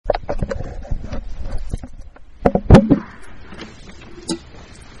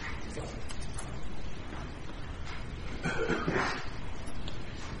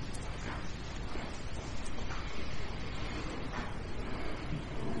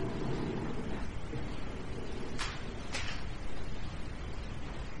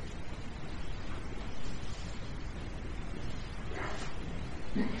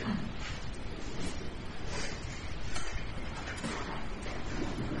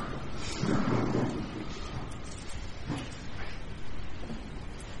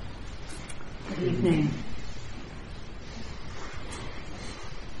evening.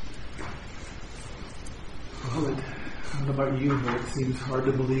 Well, I don't know about you, but it seems hard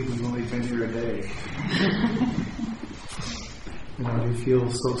to believe we've only been here a day. You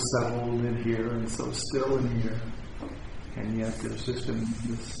feel so settled in here and so still in here. And yet there's just been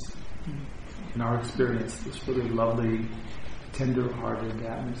this, in our experience, this really lovely, tender-hearted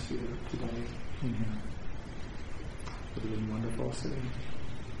atmosphere today in here. It's really been wonderful sitting.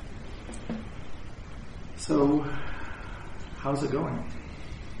 So, how's it going?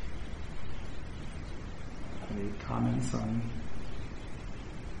 Any comments on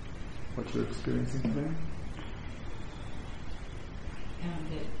what you're experiencing today? I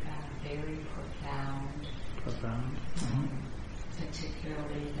found it very profound. Profound?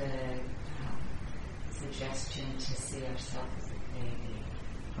 Particularly the suggestion to see ourselves as a baby.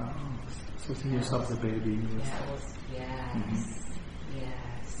 Oh, so seeing yourself as a baby. Yes.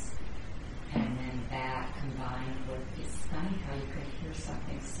 And then that combined with, it's funny how you could hear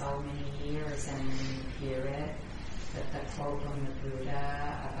something so many years and then you hear it, that the quote from the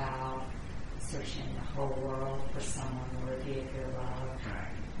Buddha about searching the whole world for someone worthy of your love,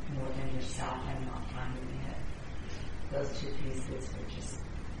 more than yourself and not finding it. Those two pieces were just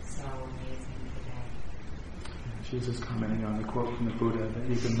so amazing today. Jesus commenting on the quote from the Buddha that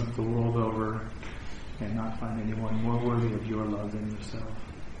you can look the world over and not find anyone more worthy of your love than yourself.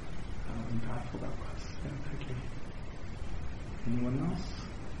 How impactful that was. Yeah, thank you. Anyone else?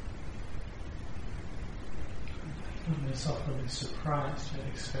 I found myself really surprised. I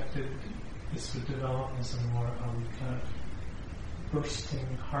expected this would develop as a more kind of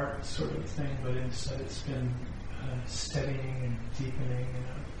bursting heart sort of thing, but instead it's been steadying and deepening and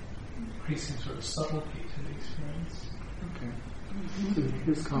increasing sort of subtlety to the experience. Okay. So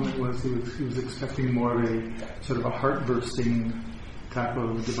his comment was he was expecting more of a sort of a heart bursting type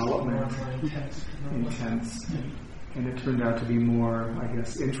of development. More intense. And it turned out to be more, I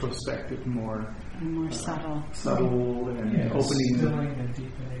guess, introspective, more subtle. Subtle and opening,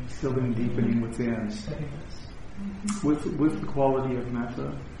 stilling and deepening within. Steadiness. With the quality of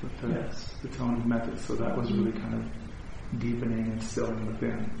metta, with the tone of metta. So that was really kind of deepening and stilling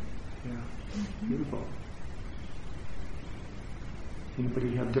within. Yeah. Beautiful.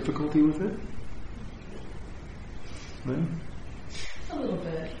 Anybody have difficulty with it? Lynn? A little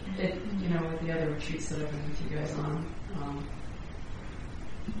bit. With the other retreats that I've been with you guys on, I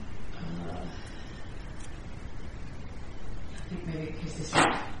think maybe because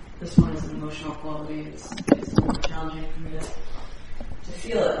this one is an emotional quality, it's more challenging for me to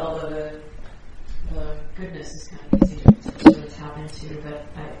feel it, although the goodness is kind of easy to sort of tap into, but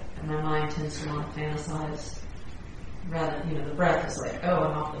my mind tends to want to fantasize rather, the breath is like, oh,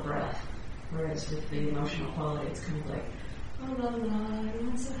 I'm off the breath, whereas with the emotional quality, it's kind of like, oh, la la la,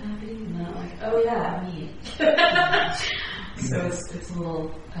 everyone's so happy, and then I'm like, oh yeah, me. So it's a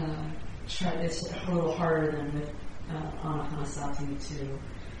little, it's a little harder than with anapanasati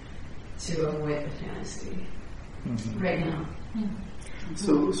to avoid the fantasy right now.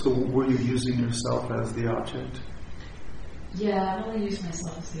 So were you using yourself as the object? Yeah, I've only used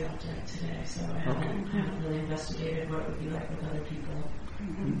myself as the object today, so I haven't really investigated what it would be like with other people.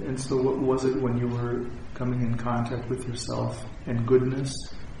 And so what was it when you were coming in contact with yourself and goodness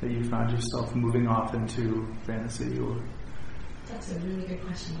that you found yourself moving off into fantasy? Or that's a really good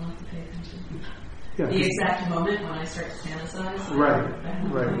question. I'll have to pay attention. Yeah, the exact moment when I start to fantasize. Right.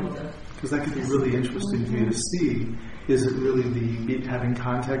 Because that could be really interesting for you to see. Is it really the having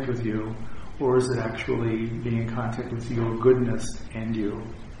contact with you, or is it actually being in contact with your goodness and you?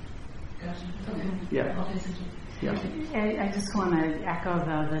 Gotcha. Okay. Yeah. I'll pay attention. Yeah. I just want to echo,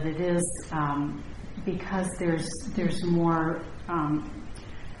 though, that it is because there's more,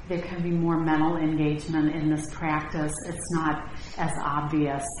 there can be more mental engagement in this practice. It's not as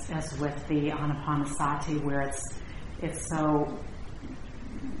obvious as with the anapanasati, where it's so,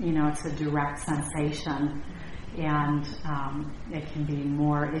 it's a direct sensation, and it can be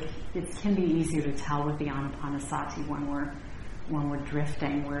more. It can be easier to tell with the anapanasati when we're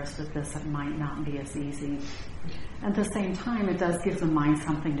drifting, whereas with this it might not be as easy. At the same time, it does give the mind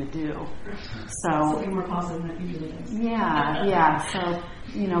something to do. So something more positive than it usually is. Yeah. So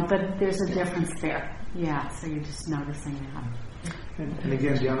but there's a difference there. Yeah. So you're just noticing that. And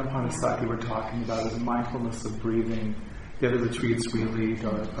again, the anapanasati we're talking about is mindfulness of breathing. The other retreats we lead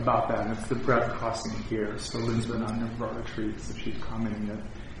are about that, and it's the breath crossing here. So Lynn's been on a number of our retreats, and she's commenting that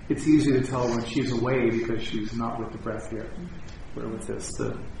it's easy to tell when she's away because she's not with the breath here. Where with this,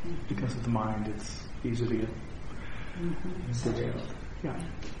 because of the mind, it's easy to get. Yeah,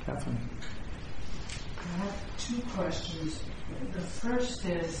 Catherine. I have two questions. The first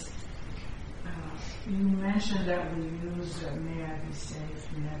is, You mentioned that we use may I be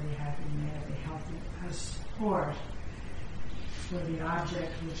safe, may I be happy, may I be healthy as support for the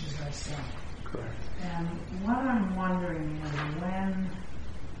object which is ourself. Correct. And what I'm wondering is when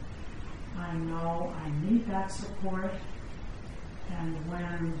I know I need that support and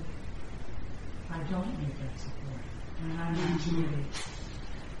when I don't need that support. When I'm actually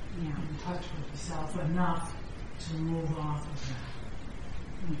in touch with the self enough to move off of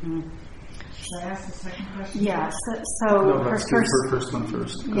that. Mm-hmm. Should I ask the second question? Yeah, so No, her let's do first, her first one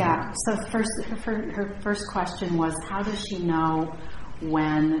first. Go yeah, ahead. so her first question was, how does she know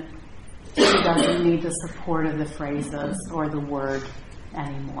when she doesn't need the support of the phrases or the word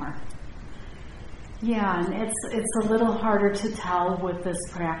anymore? Yeah, and it's a little harder to tell with this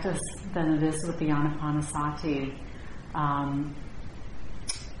practice than it is with the Anapanasati.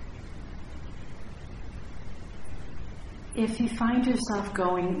 If you find yourself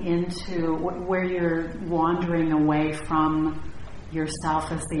going into where you're wandering away from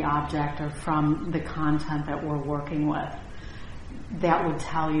yourself as the object or from the content that we're working with, that would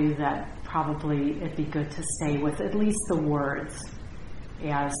tell you that probably it'd be good to stay with at least the words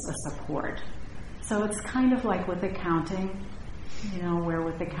as a support. So it's kind of like with accounting, where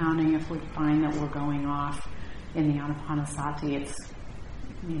with accounting, if we find that we're going off in the Anapanasati, it's,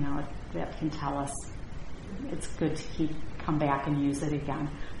 that can tell us it's good to come back and use it again.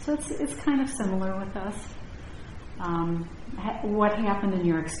 So it's kind of similar with us. What happened in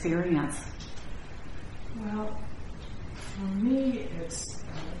your experience? Well, for me, it's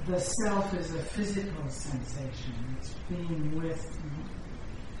the self is a physical sensation. It's being with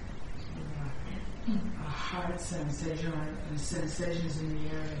a heart sensation or sensations in the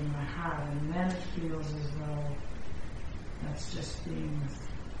area of my heart, and then it feels as though that's just being with,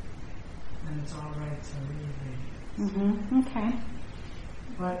 and it's all right to leave me. Mm-hmm. Okay.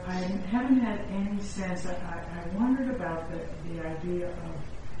 But I haven't had any sense. I wondered about the idea of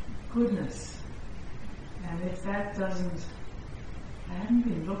goodness, and if that doesn't, I haven't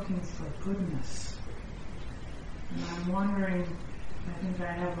been looking for goodness, and I'm wondering. I think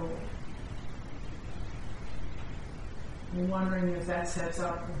I have I'm wondering if that sets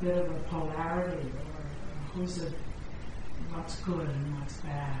up a bit of a polarity, or what's good and what's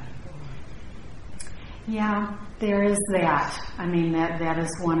bad. Yeah, there is that. I mean, that is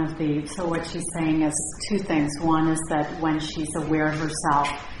one of the... So what she's saying is two things. One is that when she's aware of herself,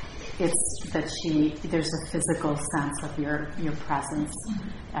 it's that there's a physical sense of your presence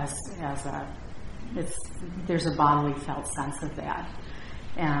there's a bodily felt sense of that.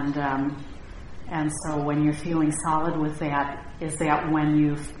 And so when you're feeling solid with that, is that when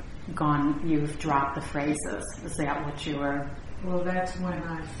you've dropped the phrases? Is that what you were... Well, that's when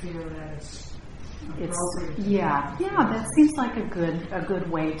I feel that it's appropriate. That seems like a good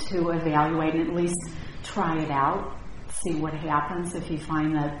way to evaluate and at least try it out, see what happens. If you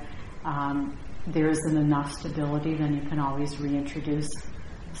find that there isn't enough stability, then you can always reintroduce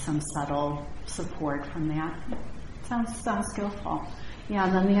some subtle support from that. Sounds skillful. Yeah,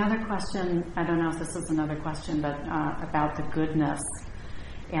 and then the other question, I don't know if this is another question, but about the goodness.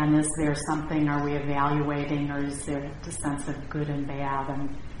 And is there something, are we evaluating, or is there a sense of good and bad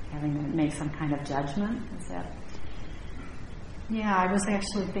and having to make some kind of judgment? Is that? Yeah, I was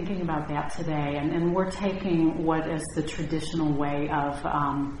actually thinking about that today, and we're taking what is the traditional way of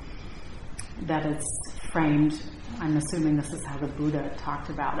that it's framed. I'm assuming this is how the Buddha talked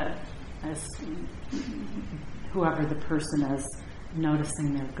about it, as whoever the person is,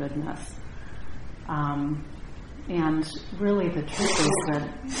 noticing their goodness. And really the truth is that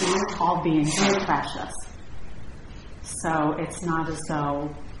all beings are precious. So it's not as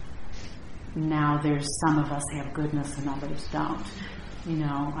though now there's some of us have goodness and others don't.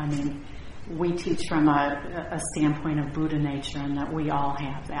 I mean, we teach from a standpoint of Buddha nature, and that we all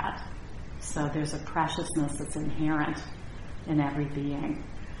have that. So there's a preciousness that's inherent in every being.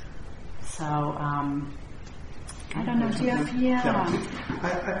 So, I don't know, do you have... Yeah.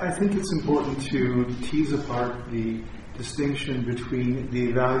 I think it's important to tease apart the distinction between the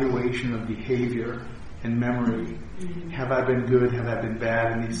evaluation of behavior and memory. Mm-hmm. Have I been good, have I been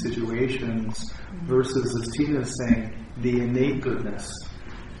bad in these situations, versus, as Tina is saying, the innate goodness,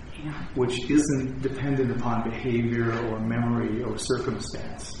 which isn't dependent upon behavior or memory or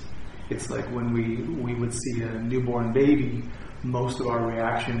circumstance. It's like when we would see a newborn baby most of our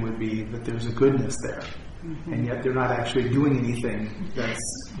reaction would be that there's a goodness there. And yet they're not actually doing anything that's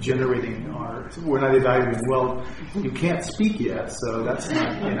generating we're not evaluating, well, you can't speak yet, so that's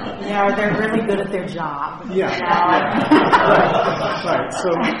not, Yeah, they're really good at their job. Yeah. Right.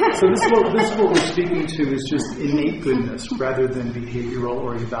 So this is what we're speaking to is just innate goodness rather than behavioral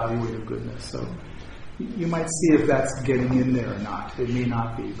or evaluative goodness. So you might see if that's getting in there or not. It may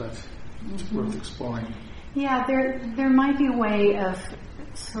not be, but it's worth exploring. Yeah, there might be a way of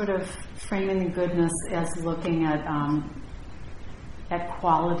sort of framing the goodness as looking at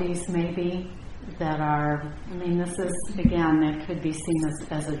qualities maybe that are, this is, again, that could be seen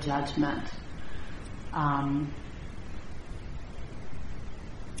as a judgment. And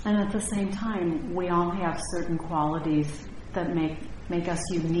at the same time, we all have certain qualities that make us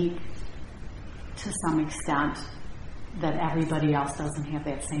unique to some extent that everybody else doesn't have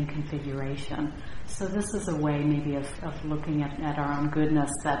that same configuration. So this is a way maybe of looking at our own goodness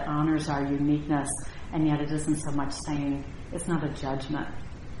that honors our uniqueness, and yet it isn't so much saying, it's not a judgment.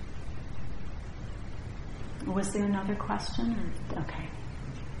 Was there another question? Okay.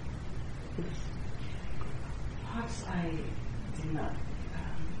 Perhaps I did not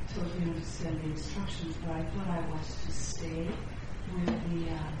totally understand the instructions, but I thought I was to stay with the,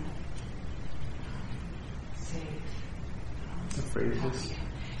 The phrases.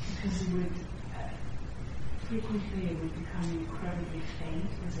 Because it would, frequently it would become incredibly faint,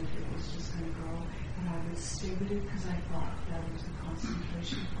 as if it was just going to go, and I would stay with it because I thought that was the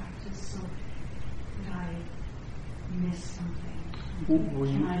concentration practice. So did I miss something?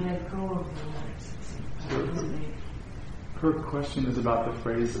 Can I let go of the words? Her question is about the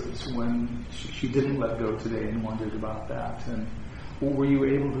phrases. When she didn't let go today and wondered about that, and were you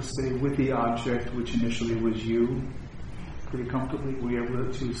able to stay with the object, which initially was you, pretty comfortably? Were you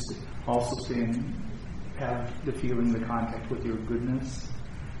able to also stay and have the feeling, the contact with your goodness?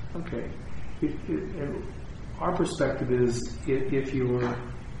 Okay. Our perspective is if you're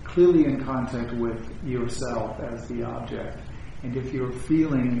clearly in contact with yourself as the object, and if you're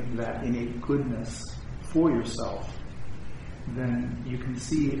feeling that innate goodness for yourself, then you can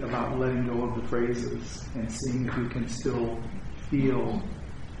see about letting go of the phrases and seeing if you can still feel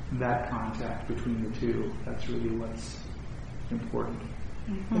that contact between the two. That's really what's important.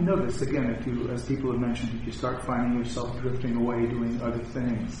 Mm-hmm. And notice, again, as people have mentioned, if you start finding yourself drifting away doing other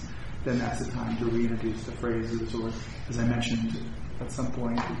things, then that's the time to reintroduce the phrases, or, as I mentioned, at some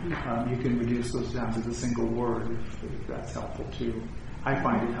point, you can reduce those down to the single word if that's helpful too. I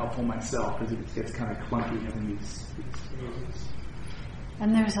find it helpful myself because it gets kind of clunky having these phrases.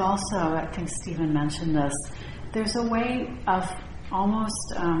 And there's also, I think Stephen mentioned this, there's a way of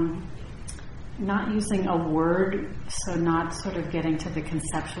almost not using a word, so not sort of getting to the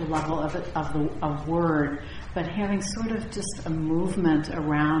conceptual level of a word, but having sort of just a movement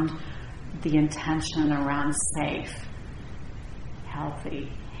around the intention around safe,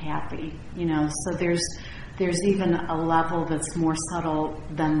 healthy, happy. So there's even a level that's more subtle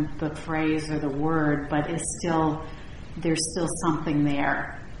than the phrase or the word, but there's still something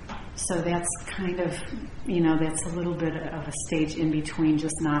there. So that's kind of, that's a little bit of a stage in between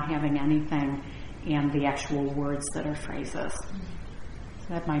just not having anything and the actual words that are phrases. So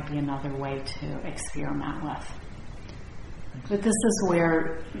that might be another way to experiment with. But this is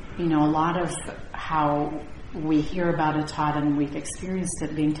where, a lot of how we hear about it taught and we've experienced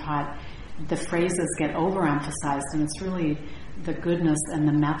it being taught, the phrases get overemphasized, and it's really the goodness and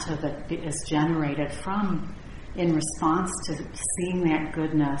the metta that is generated in response to seeing that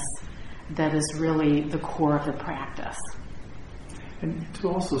goodness that is really the core of the practice. And to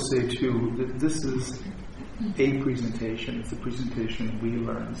also say, too, that this is a presentation. It's a presentation we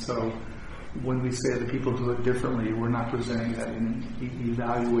learn. So when we say that people do it differently, we're not presenting that in an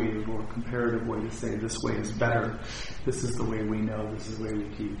evaluative or comparative way to say this way is better. This is the way we know. This is the way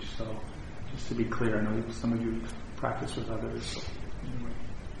we teach. So just to be clear, I know some of you practice with others. So anyway,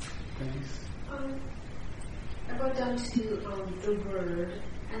 thanks. I got down to the word,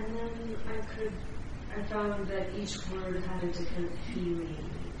 and then I found that each word had a different feeling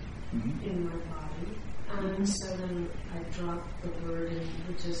in my body. And so then I dropped the word and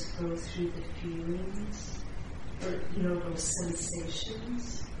would just go through the feelings, or those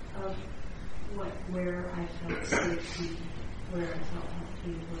sensations of where I felt safety, where I felt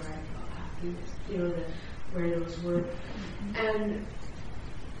healthy, where I felt happy, where those were.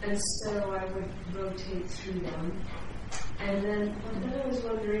 And so I would rotate through them. And then I was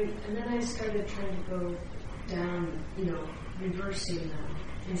wondering, and then I started trying to go down, reversing them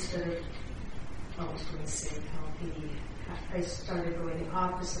instead of, I was going to say healthy. I started going the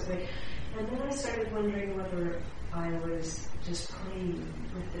opposite way. And then I started wondering whether I was just playing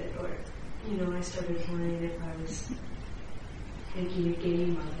with it, or, I started playing if I was making a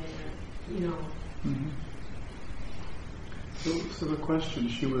game of it, or, Mm-hmm. So the question,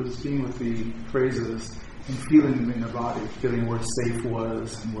 she was being with the phrases and feeling them in her body, feeling where safe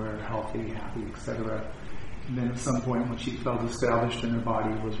was and where healthy, happy, etc. And then at some point when she felt established in her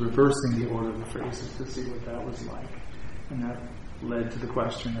body, was reversing the order of the phrases to see what that was like. And that led to the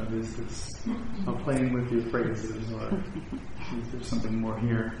question of, is this playing with your phrases, or is there something more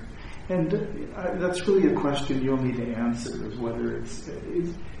here? And that's really a question you'll need to answer, is whether it's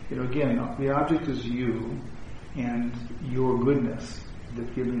again, the object is you and your goodness, the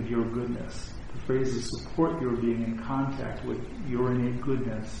feeling of your goodness. The phrases support your being in contact with your innate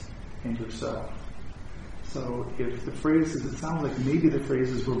goodness and yourself. So if the phrases, it sounds like maybe the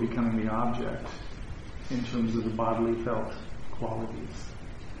phrases were becoming the object in terms of the bodily felt qualities.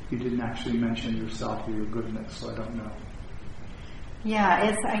 You didn't actually mention yourself or your goodness, so I don't know.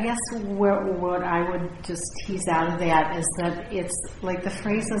 Yeah, I guess what I would just tease out of that is that it's like the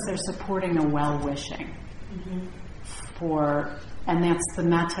phrases are supporting a well-wishing. And that's the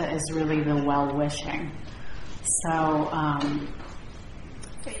metta is really the well-wishing. So,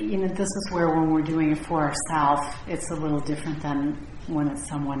 this is where when we're doing it for ourselves, it's a little different than when it's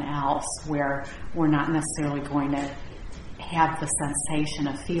someone else, where we're not necessarily going to have the sensation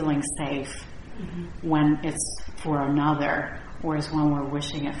of feeling safe when it's for another, whereas when we're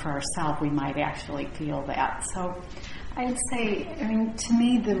wishing it for ourselves, we might actually feel that. So I'd say, to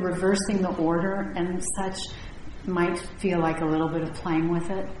me, the reversing the order and such might feel like a little bit of playing with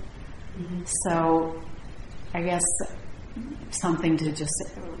it. So I guess something to just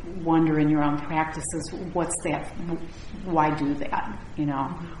wonder in your own practice is, what's that? Why do that?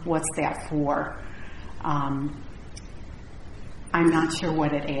 What's that for? I'm not sure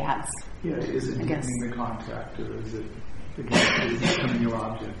what it adds. Yeah, is it deepening the contact, or is it becoming your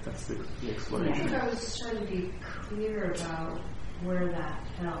object? That's the explanation. I think I was trying to be clear about where that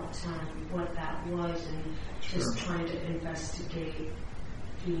felt and what that was, and just trying to investigate,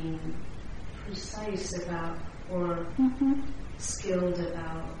 being precise about, or skilled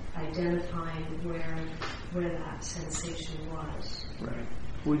about identifying where that sensation was. Right.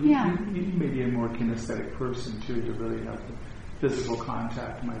 Well, you may be a more kinesthetic person too, to really have the physical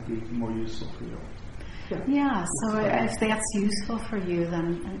contact might be more useful for you. Yeah, so if that's useful for you,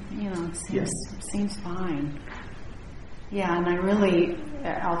 then it seems fine. Yeah, and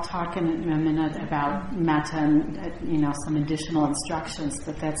I'll talk in a minute about metta and some additional instructions.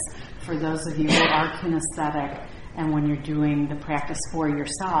 But that's for those of you who are kinesthetic, and when you're doing the practice for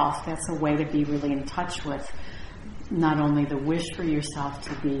yourself, that's a way to be really in touch with not only the wish for yourself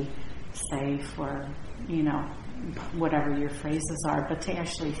to be safe, or whatever your phrases are, but to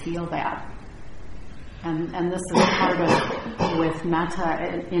actually feel that. And this is part of, with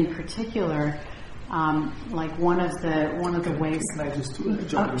metta in particular, like one of the ways. Can I just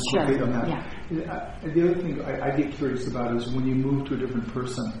jump in quickly on that? Yeah. The other thing I get curious about is when you move to a different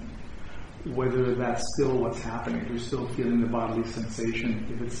person, whether that's still what's happening. If you're still feeling the bodily sensation,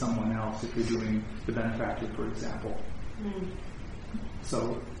 if it's someone else, if you're doing the benefactor, for example.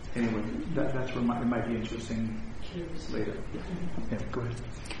 So anyway, that's where it might be interesting later. Yeah, go ahead.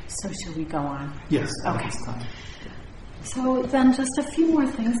 So should we go on? Yes. Okay. So then just a few more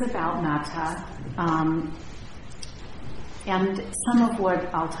things about metta. And some of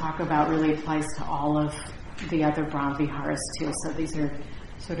what I'll talk about really applies to all of the other Brahmaviharas too. So these are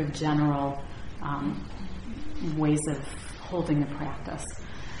sort of general ways of holding the practice.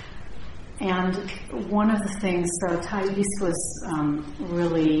 And one of the things, so Thais was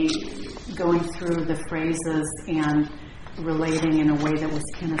really going through the phrases and relating in a way that was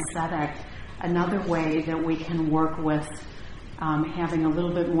kinesthetic. Another way that we can work with having a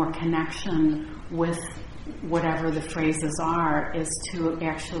little bit more connection with whatever the phrases are is to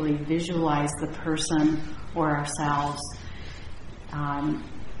actually visualize the person or ourselves.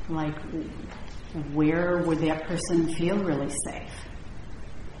 Like, where would that person feel really safe?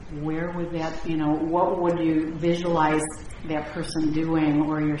 Where would that, what would you visualize that person doing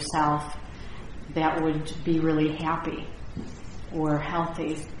or yourself that would be really happy or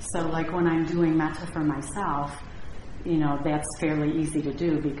healthy? So like when I'm doing metta for myself, that's fairly easy to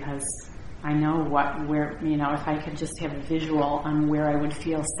do because I know if I could just have a visual on where I would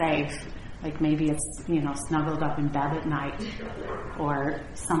feel safe, like maybe it's, snuggled up in bed at night or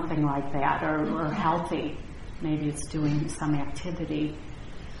something like that, or healthy. Maybe it's doing some activity.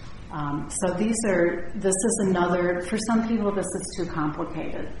 So this is another, for some people this is too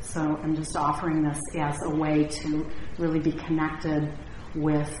complicated. So I'm just offering this as a way to really be connected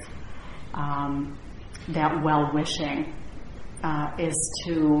with that well-wishing is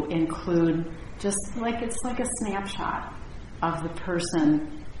to include just like it's like a snapshot of the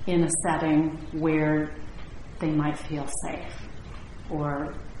person in a setting where they might feel safe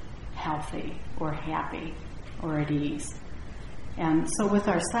or healthy or happy or at ease. And so with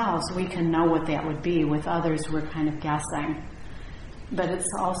ourselves, we can know what that would be. With others, we're kind of guessing. But it's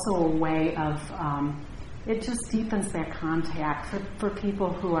also a way of, it just deepens that contact. For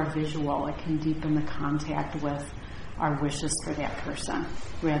people who are visual, it can deepen the contact with our wishes for that person,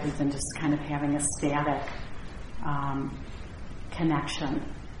 rather than just kind of having a static connection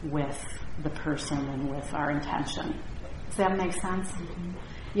with the person and with our intention. Does that make sense? Mm-hmm.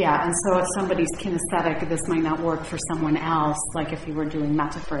 Yeah, and so if somebody's kinesthetic, this might not work for someone else, like if you were doing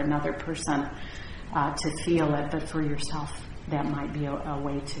metta for another person to feel it, but for yourself, that might be a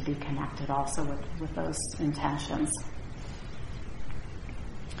way to be connected also with those intentions.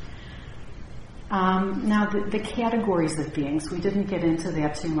 Now, the categories of beings, we didn't get into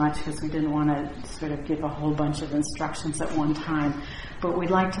that too much because we didn't want to sort of give a whole bunch of instructions at one time. But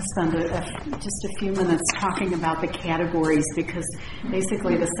we'd like to spend just a few minutes talking about the categories, because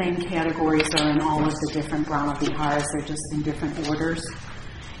basically the same categories are in all of the different Brahma Viharas. They're just in different orders.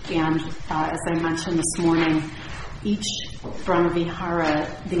 And as I mentioned this morning, each Brahma Vihara,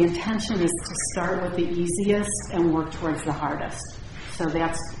 the intention is to start with the easiest and work towards the hardest. So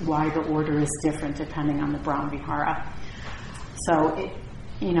that's why the order is different depending on the Brahma Vihara. So,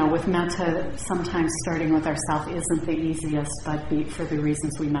 with metta, sometimes starting with ourselves isn't the easiest, but for the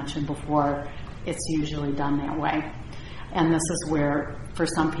reasons we mentioned before, it's usually done that way. And this is where, for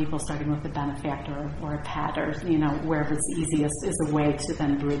some people, starting with a benefactor or a pet or, wherever it's easiest is a way to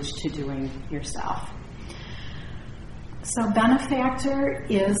then bridge to doing yourself. So benefactor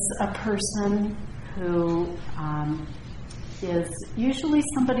is a person who is usually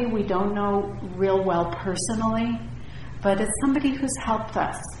somebody we don't know real well personally, but it's somebody who's helped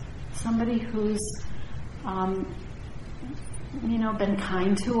us, somebody who's been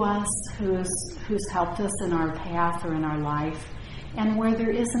kind to us, who's helped us in our path or in our life, and where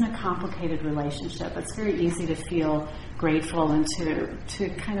there isn't a complicated relationship. It's very easy to feel grateful and to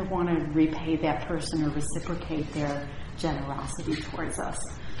kind of want to repay that person or reciprocate their generosity towards us.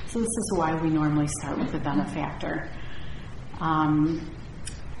 So this is why we normally start with the benefactor.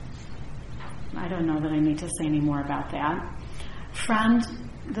 I don't know that I need to say any more about that. Friend,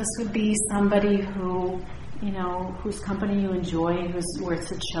 this would be somebody who, whose company you enjoy, where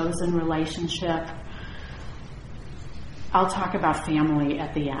it's a chosen relationship. I'll talk about family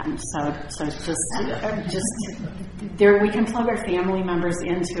at the end. So just there, we can plug our family members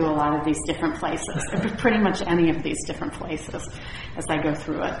into a lot of these different places, pretty much any of these different places as I go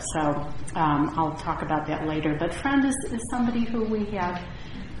through it. So I'll talk about that later. But friend is somebody who we have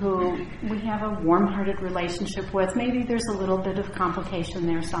a warm-hearted relationship with. Maybe there's a little bit of complication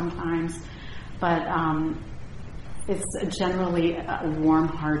there sometimes, but it's generally a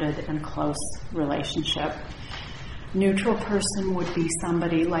warm-hearted and close relationship. Neutral person would be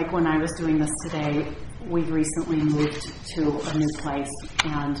somebody, like when I was doing this today, we've recently moved to a new place,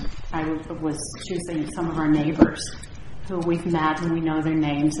 and I was choosing some of our neighbors who we've met and we know their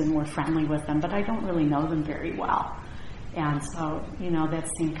names and we're friendly with them, but I don't really know them very well. And so, that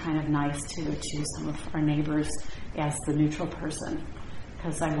seemed kind of nice to choose some of our neighbors as the neutral person,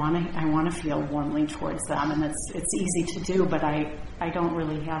 because I want to feel warmly towards them, and it's easy to do, but I don't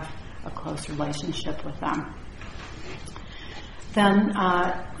really have a close relationship with them. Then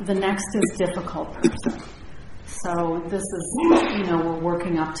the next is difficult person. So this is, we're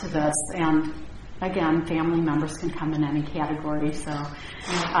working up to this, and again, family members can come in any category. So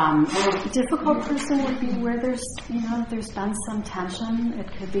difficult person would be where there's been some tension. It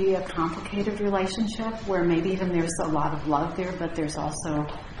could be a complicated relationship where maybe even there's a lot of love there, but there's also,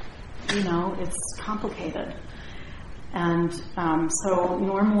 it's complicated. And so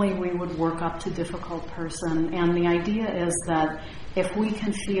normally we would work up to difficult person, and the idea is that if we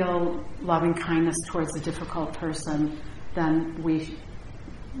can feel loving kindness towards a difficult person, then we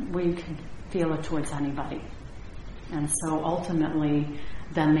can feel it towards anybody. And so ultimately,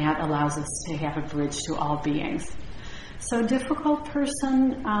 then that allows us to have a bridge to all beings. So difficult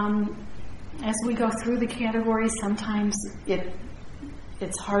person, as we go through the categories, sometimes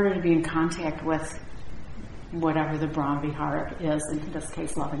it's harder to be in contact with whatever the Brahma Vihara is, in this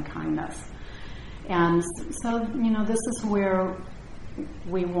case, loving kindness. And so, this is where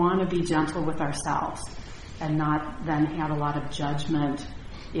we want to be gentle with ourselves and not then have a lot of judgment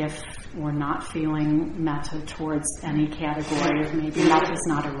if we're not feeling metta towards any category, or maybe metta is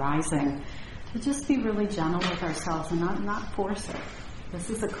not arising. To just be really gentle with ourselves and not force it. This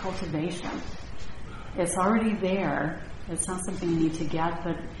is a cultivation. It's already there. It's not something you need to get,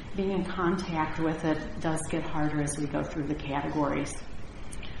 but being in contact with it does get harder as we go through the categories,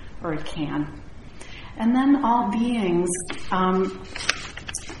 or it can. And then all beings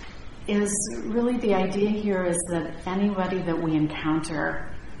is really the idea here is that anybody that we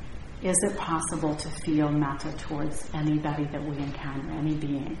encounter, is it possible to feel metta towards anybody that we encounter, any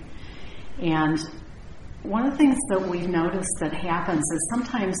being? And one of the things that we've noticed that happens is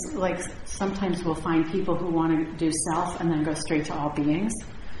sometimes we'll find people who want to do self and then go straight to all beings.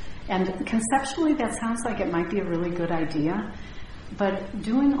 And conceptually that sounds like it might be a really good idea, but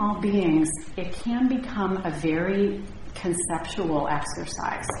doing all beings, it can become a very conceptual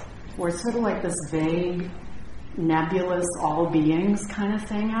exercise, where it's sort of like this vague, nebulous all beings kind of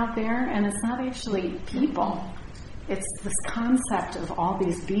thing out there, and it's not actually people. It's this concept of all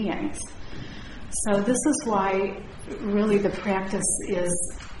these beings. So this is why really the practice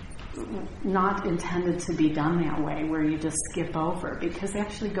is not intended to be done that way, where you just skip over, because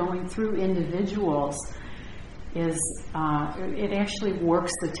actually going through individuals is, it actually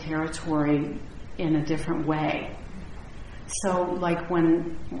works the territory in a different way. So like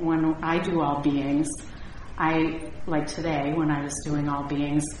when I do all beings, like today when I was doing all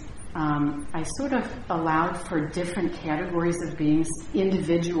beings, I sort of allowed for different categories of beings,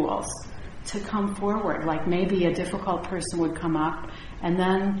 individuals, to come forward. Like maybe a difficult person would come up, and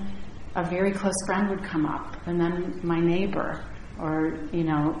then a very close friend would come up, and then my neighbor, or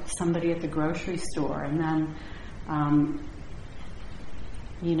somebody at the grocery store, and then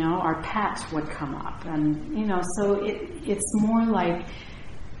our pet would come up, and so it's more like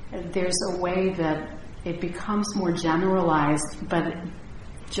there's a way that it becomes more generalized, but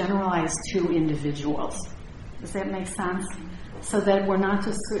generalized to individuals. Does that make sense? So that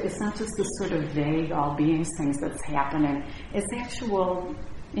it's not just this sort of vague all beings things that's happening. It's actual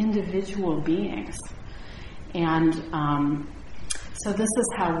individual beings. And so this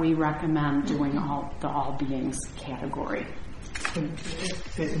is how we recommend doing the all beings category. And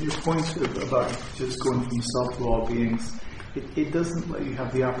your point about just going from self to all beings, it doesn't let you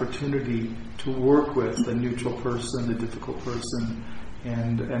have the opportunity to work with the neutral person, the difficult person,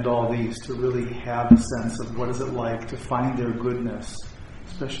 and all these, to really have a sense of what is it like to find their goodness,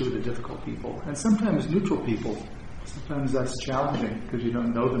 especially with the difficult people. And sometimes neutral people, sometimes that's challenging because you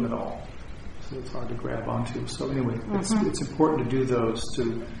don't know them at all. So it's hard to grab onto. So anyway, it's important to do those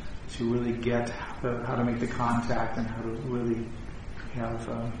to really get how to make the contact and how to really have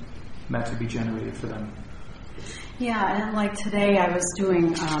metta be generated for them. Yeah, and like today I was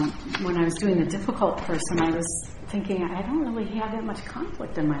doing, when I was doing the difficult person, I was thinking, I don't really have that much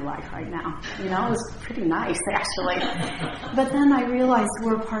conflict in my life right now. It was pretty nice, actually. But then I realized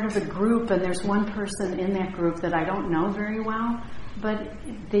we're part of a group, and there's one person in that group that I don't know very well, but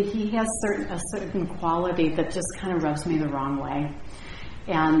he has a certain quality that just kind of rubs me the wrong way.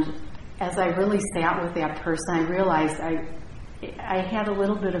 And as I really sat with that person, I realized I had a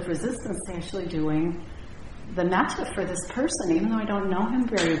little bit of resistance to actually doing the metta for this person, even though I don't know him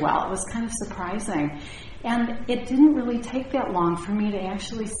very well. It was kind of surprising. And it didn't really take that long for me to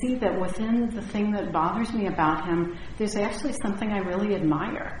actually see that within the thing that bothers me about him, there's actually something I really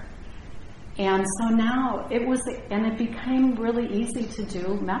admire. And so now it became really easy to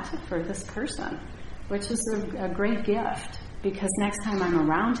do metta for this person, which is a great gift, because next time I'm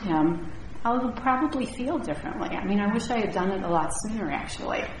around him, I'll probably feel differently. I mean, I wish I had done it a lot sooner,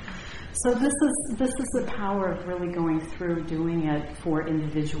 actually. So this is the power of really going through doing it for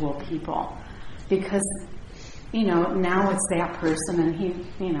individual people, because now it's that person, and he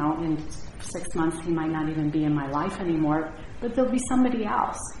in 6 months he might not even be in my life anymore, but there'll be somebody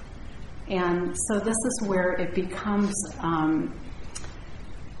else. And so this is where it becomes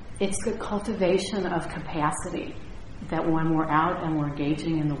it's the cultivation of capacity, that when we're out and we're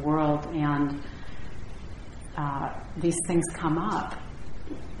engaging in the world and these things come up,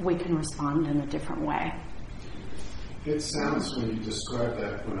 we can respond in a different way. It sounds, when you describe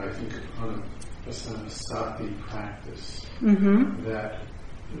that, when I think of Anapanasati practice, that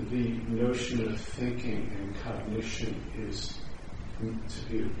the notion of thinking and cognition is to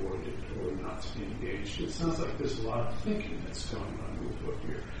be avoided or not to be engaged. It sounds like there's a lot of thinking that's going on with what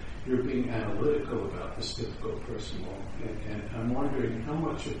you're being analytical about this difficult person. And I'm wondering how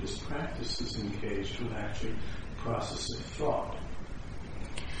much of this practice is engaged with actually the process of thought.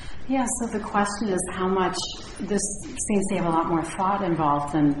 Yeah, so the question is how much. This seems to have a lot more thought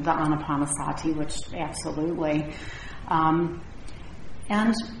involved than the Anapanasati, which absolutely. And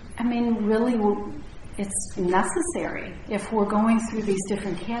I mean, really, it's necessary if we're going through these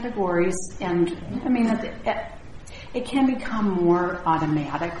different categories. And I mean, it can become more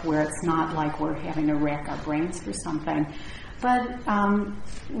automatic where it's not like we're having to rack our brains for something. But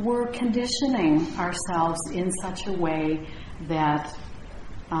we're conditioning ourselves in such a way that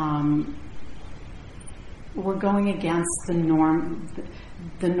we're going against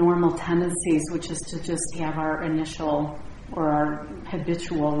the normal tendencies, which is to just have our initial or our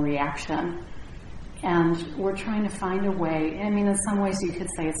habitual reaction. And we're trying to find a way, I mean, in some ways you could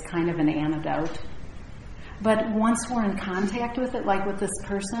say it's kind of an antidote. But once we're in contact with it, like with this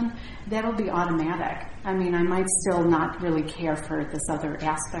person, that'll be automatic. I mean, I might still not really care for this other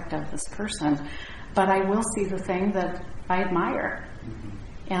aspect of this person, but I will see the thing that I admire.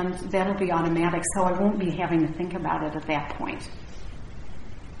 And that'll be automatic, so I won't be having to think about it at that point.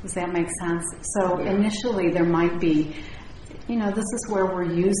 Does that make sense? So initially there might be, this is where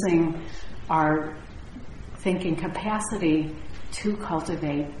we're using our thinking capacity to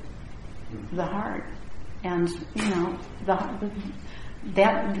cultivate the heart. And,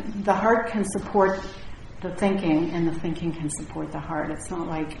 the heart can support the thinking, and the thinking can support the heart. It's not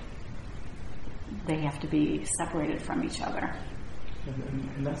like they have to be separated from each other.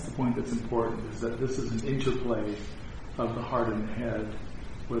 And that's the point that's important, is that this is an interplay of the heart and the head,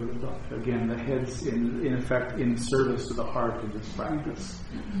 where, again, the head's in effect in service to the heart in this practice,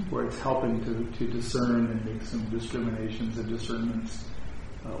 where it's helping to discern and make some discriminations and discernments,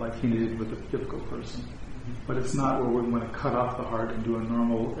 like he did with a difficult person. But it's not where we're going to cut off the heart and do a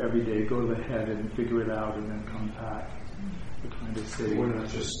normal everyday, go to the head and figure it out and then come back. We're trying to say... We're not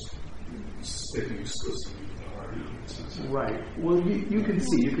just sticking exclusively to the heart. Right. Well, you can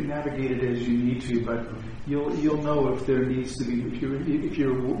see, you can navigate it as you need to, but you'll know if there needs to be, if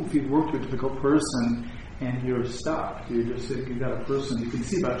you've worked with a difficult person and you're stuck, you've got a person, you can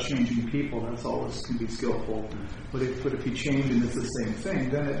see about changing people, that's always can be skillful. But if you change and it's the same thing,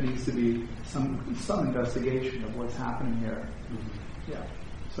 then it needs to be some investigation of what's happening here. Yeah.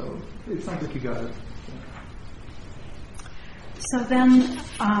 So it's not like you got it. So then,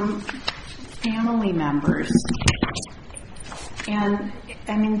 family members. And,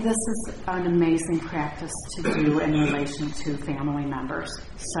 I mean, this is an amazing practice to do in relation to family members.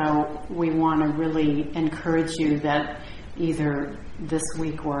 So we want to really encourage you that either this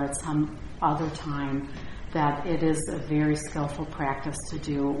week or at some other time, that it is a very skillful practice to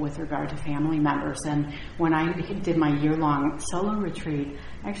do with regard to family members. And when I did my year-long solo retreat,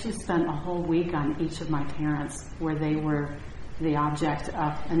 I actually spent a whole week on each of my parents where they were the object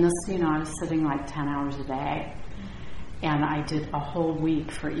of, and this, I was sitting like 10 hours a day. And I did a whole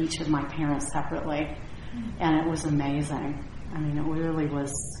week for each of my parents separately. And it was amazing. I mean, it really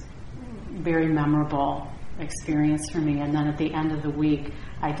was a very memorable experience for me. And then at the end of the week,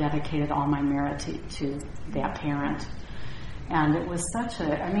 I dedicated all my merit to that parent. And it was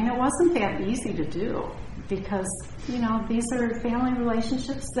it wasn't that easy to do because, these are family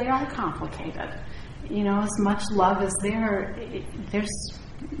relationships, they are complicated. As much love as they're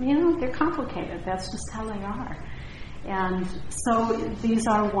complicated. That's just how they are. And so these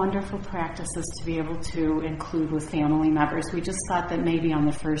are wonderful practices to be able to include with family members. We just thought that maybe on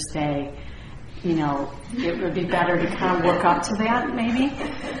the first day, it would be better to kind of work up to that, maybe. We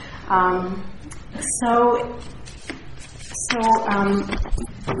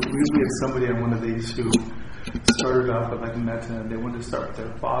had somebody on one of these who started off with like Metta, and they wanted to start with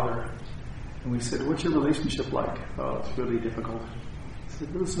their father. And we said, "What's your relationship like?" "Oh, it's really difficult."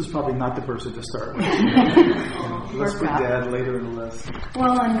 This is probably not the person to start with. Let's put Dad later in the list.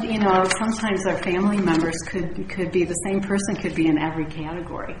 Well, and sometimes our family members could be the same person, could be in every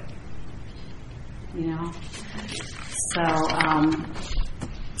category.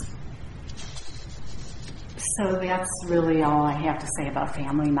 So that's really all I have to say about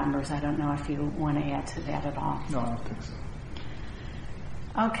family members. I don't know if you want to add to that at all. No, I don't think so.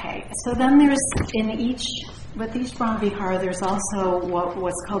 Okay, so then with each Brahma-Vihara, there's also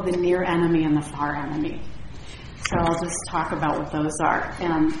what's called the near enemy and the far enemy. So I'll just talk about what those are.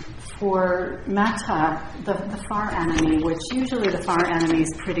 And for Metta, the far enemy, which usually the far enemy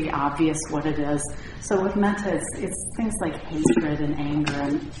is pretty obvious what it is. So with Metta, it's things like hatred and anger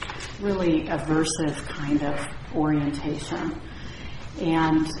and really aversive kind of orientation.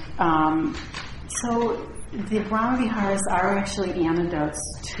 And so the Brahma-Viharas are actually antidotes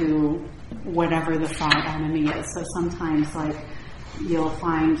to whatever the far enemy is. So sometimes, you'll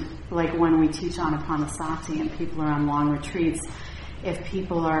find, when we teach Anapanasati and people are on long retreats, if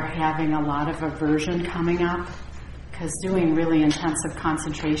people are having a lot of aversion coming up, because doing really intensive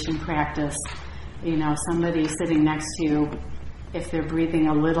concentration practice, somebody sitting next to you, if they're breathing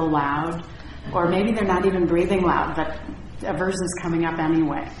a little loud, or maybe they're not even breathing loud, but aversion's coming up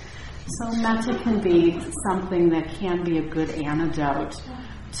anyway. So metta can be something that can be a good antidote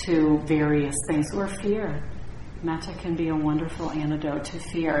to various things, or fear. Metta can be a wonderful antidote to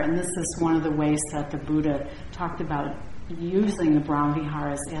fear, and this is one of the ways that the Buddha talked about using the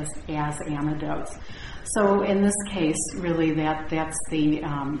Brahmaviharas as antidotes. So in this case, really, that's the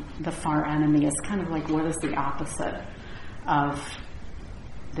far enemy. It's kind of like, what is the opposite of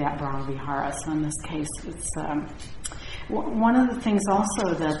that Brahmavihara? So in this case, it's one of the things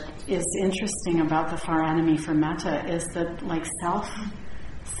also that is interesting about the far enemy for metta is that, like,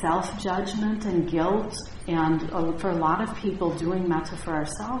 self-judgment and guilt, and for a lot of people doing metta for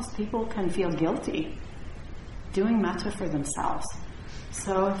ourselves, people can feel guilty doing metta for themselves.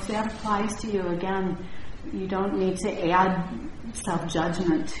 So if that applies to you, again, you don't need to add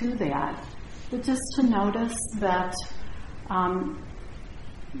self-judgment to that, but just to notice that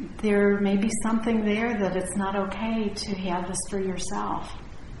there may be something there that it's not okay to have this for yourself.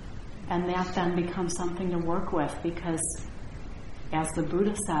 And that then becomes something to work with, because as the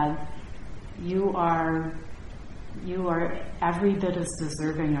Buddha said, you are every bit as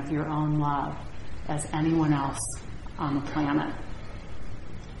deserving of your own love as anyone else on the planet.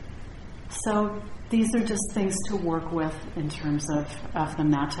 So these are just things to work with in terms of the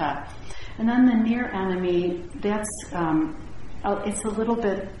metta. And then the near enemy, that's it's a little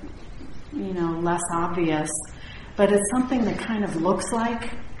bit, less obvious, but it's something that kind of looks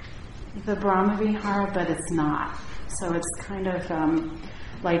like the Brahmavihara, but it's not. So it's kind of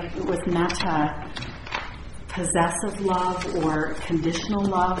like with metta, possessive love or conditional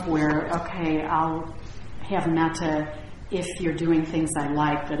love, where, okay, I'll have metta if you're doing things I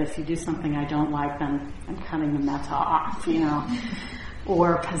like, but if you do something I don't like, then I'm cutting the metta off,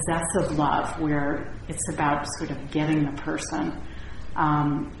 Or possessive love, where it's about sort of getting the person.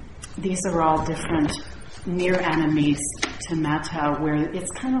 These are all different near enemies to metta, where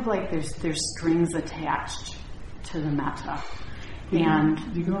it's kind of like there's strings attached to the metta. And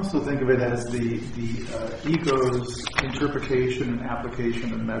you can also think of it as the ego's interpretation and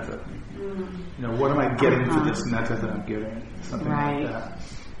application of metta. What am I getting for this metta that I'm giving? Something like that.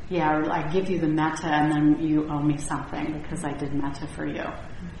 Yeah, or I give you the metta and then you owe me something because I did metta for you.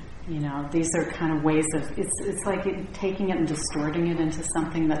 These are kind of ways of, it's like taking it and distorting it into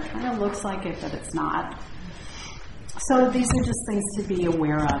something that kind of looks like it, but it's not. So these are just things to be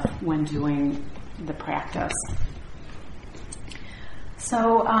aware of when doing the practice.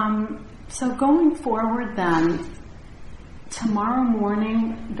 So going forward then, tomorrow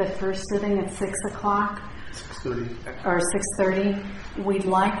morning, the first sitting at 6 o'clock, 6:30. Or 6:30, we'd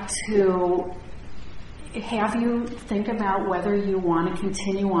like to have you think about whether you want to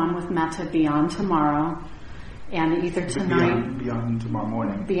continue on with metta beyond tomorrow, and either tonight... Beyond tomorrow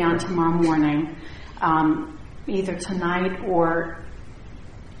morning. Beyond tomorrow morning. Either tonight or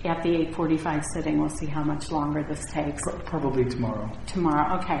at the 8:45 sitting. We'll see how much longer this takes. Probably tomorrow.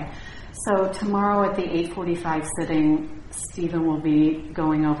 Tomorrow, okay. So tomorrow at the 8:45 sitting, Stephen will be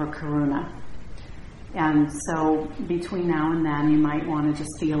going over karuna. And so between now and then, you might want to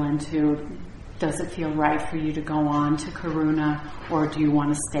just feel into, does it feel right for you to go on to karuna, or do you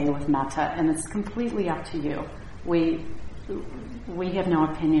want to stay with metta? And it's completely up to you. We have no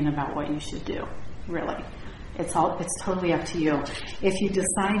opinion about what you should do, really. It's totally up to you. If you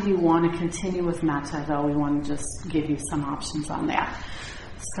decide you want to continue with metta, though, we want to just give you some options on that.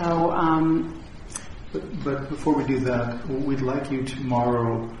 So, but before we do that, we'd like you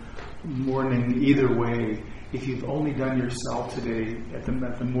tomorrow morning, either way, if you've only done yourself today at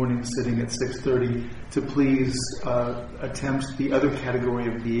the morning sitting at 6:30, to please attempt the other category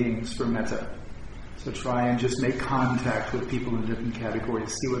of beings for metta. So try and just make contact with people in different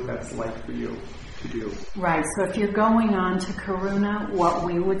categories. See what that's like for you to do. Right. So if you're going on to karuna, what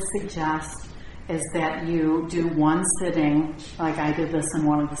we would suggest is that you do one sitting, like I did this in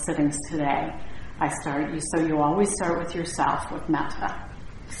one of the sittings today. So you always start with yourself with metta.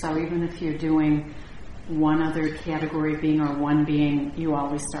 So even if you're doing one other category being or one being, you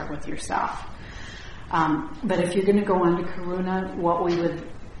always start with yourself. But if you're going to go on to karuna, what we would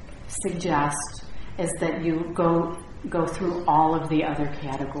suggest is that you go through all of the other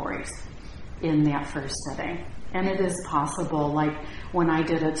categories in that first sitting. And it is possible, like when I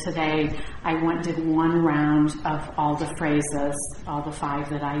did it today, I did one round of all the phrases, all the 5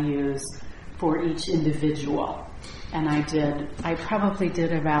 that I use for each individual. And I probably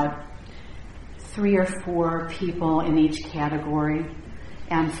did about 3 or 4 people in each category.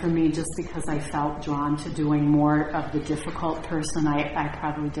 And for me, just because I felt drawn to doing more of the difficult person, I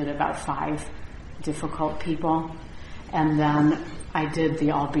probably did about 5 difficult people. And then I did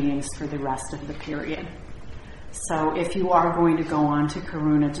the all beings for the rest of the period. So if you are going to go on to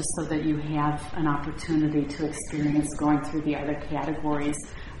Karuna, just so that you have an opportunity to experience going through the other categories,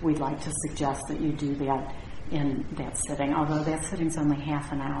 we'd like to suggest that you do that in that sitting. Although that sitting's only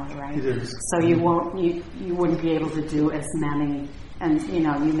half an hour, right? It is. So you wouldn't be able to do as many, and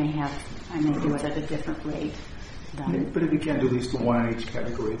I may do it at a different rate. But if you can do at least one in each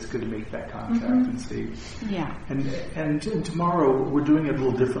category, it's good to make that contact and see. Yeah. And tomorrow we're doing it a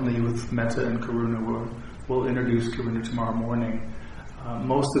little differently with Metta and Karuna. We'll introduce Karuna tomorrow morning.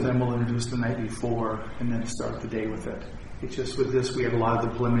 Most of them will introduce the night before and then start the day with it. It's just with this we have a lot of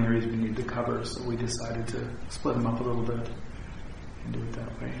the preliminaries we need to cover, so we decided to split them up a little bit and do it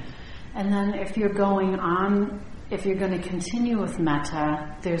that way. And then if you're going to continue with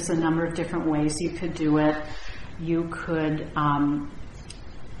Metta, there's a number of different ways you could do it. You could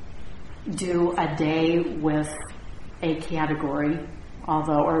do a day with a category,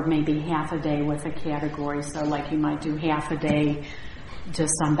 or maybe half a day with a category. So like you might do half a day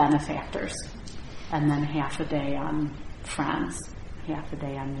just on benefactors, and then half a day on friends, half a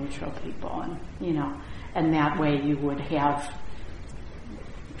day on neutral people, and that way you would have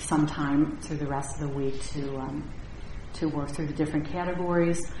some time through the rest of the week to work through the different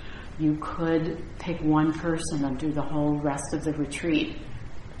categories. You could pick one person and do the whole rest of the retreat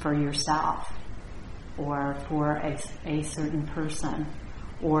for yourself or for a certain person.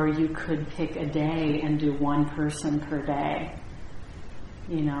 Or you could pick a day and do one person per day.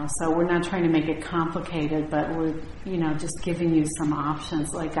 So we're not trying to make it complicated, but we're, just giving you some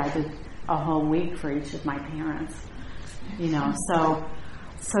options, like I did a whole week for each of my parents. So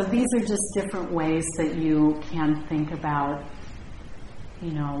these are just different ways that you can think about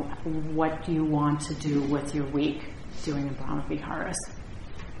what you want to do with your week doing the Brahma Viharas.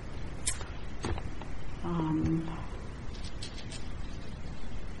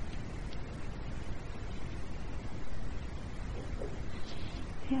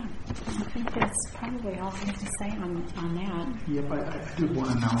 Yeah, I think that's probably all I have to say on that. Yep, I do have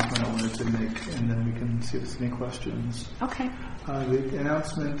one announcement I wanted to make, and then we can see if there's any questions. Okay. The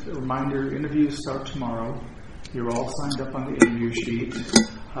announcement, reminder, interviews start tomorrow. You're all signed up on the interview sheet.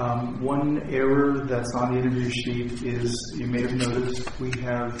 One error that's on the interview sheet is, you may have noticed, we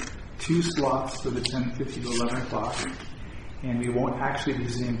have 2 slots for the 10:50 to 11 o'clock, and we won't actually be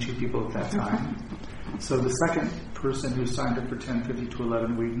seeing 2 people at that time. So the second person who signed up for 10:50 to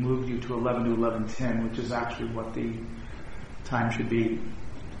 11, we moved you to 11 to 11:10, which is actually what the time should be.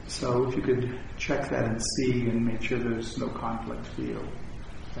 So if you could check that and see and make sure there's no conflict for you,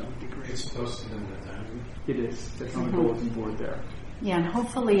 that would be great. It's posted in the diary. It is. It's on the bulletin board there. Yeah, and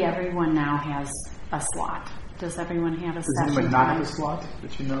hopefully everyone now has a slot. Does everyone have a Does session anyone not time? have a slot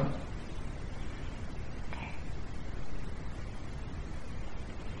that you know? Okay.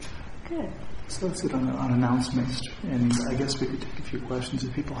 Good. So that's it on announcements, and I guess we could take a few questions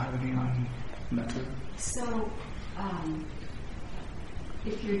if people have any on Metta. So,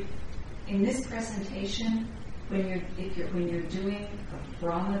 if you're in this presentation, when you're doing a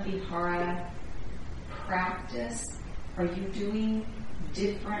Brahma Vihara practice, are you doing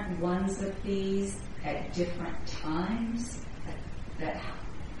different ones of these at different times?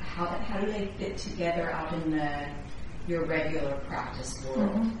 How do they fit together out in your regular practice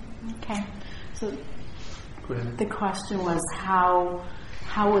world? Mm-hmm. Okay. So Go ahead. the question was how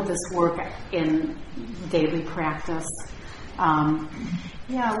would this work in daily practice?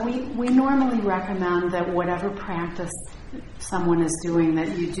 We normally recommend that whatever practice someone is doing,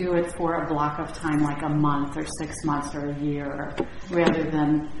 that you do it for a block of time, like a month or 6 months or a year, rather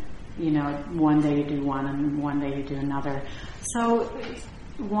than, one day you do one and one day you do another. So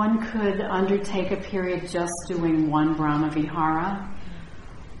one could undertake a period just doing one Brahma Vihara,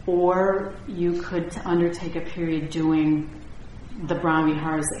 or you could undertake a period doing the Brahma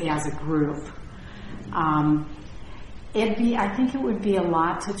Viharas as a group. I think it would be a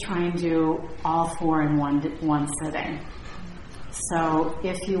lot to try and do all 4 in one sitting. So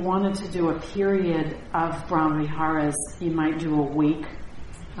if you wanted to do a period of Brahma Viharas, you might do a week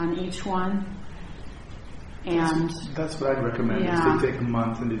on each one. And that's what I'd recommend, yeah. is to take a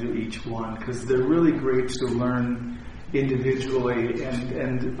month and to do each one, because they're really great to learn individually,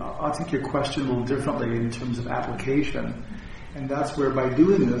 and I'll take your question a little differently in terms of application. And that's where, by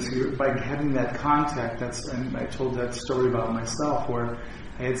doing this, by having that contact, and I told that story about myself where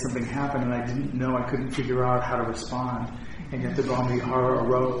I had something happen and I didn't know, I couldn't figure out how to respond, and yet the Brahma Vihara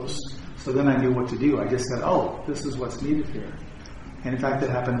arose. So then I knew what to do. I just said, this is what's needed here. And in fact, that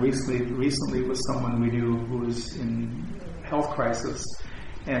happened recently with someone we knew who was in health crisis.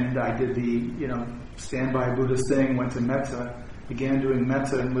 And I did the, standby Buddhist thing, went to Metta, began doing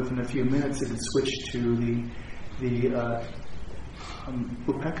Metta, and within a few minutes it had switched to the the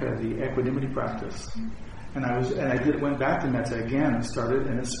upekkha, the equanimity practice, and I went back to metta again and started,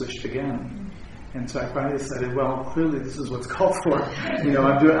 and it switched again. And so I finally decided, well, clearly this is what's called for.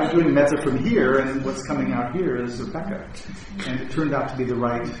 I'm doing metta from here, and what's coming out here is upekkha. And it turned out to be the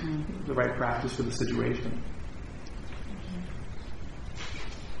right practice for the situation.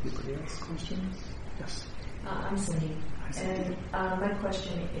 Anybody else? Questions? Yes. I'm Cindy. And my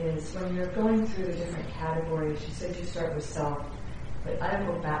question is, when you're going through the different categories, you said you start with self, but I don't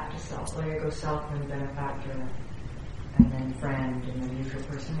go back to self. Like I go self and benefactor, and then friend, and then neutral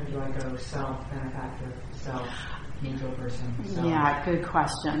person, or do I go self, benefactor, self, neutral person, self? Yeah, good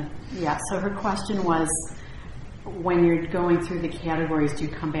question. Yeah, so her question was, when you're going through the categories, do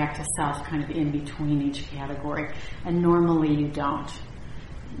you come back to self kind of in between each category? And normally you don't.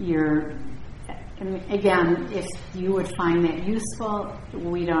 And again, if you would find that useful,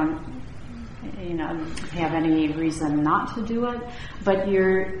 we don't, have any reason not to do it. But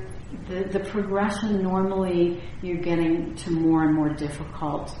the progression, normally you're getting to more and more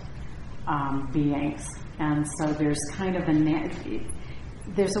difficult beings, and so there's kind of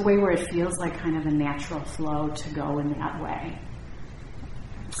there's a way where it feels like kind of a natural flow to go in that way.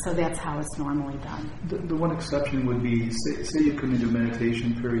 So that's how it's normally done. The one exception would be, say you come into a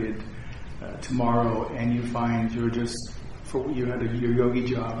meditation period tomorrow, and you find you had your yogi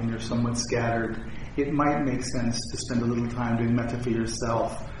job and you're somewhat scattered. It might make sense to spend a little time doing metta for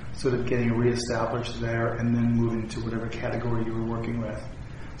yourself, sort of getting reestablished there, and then moving to whatever category you were working with.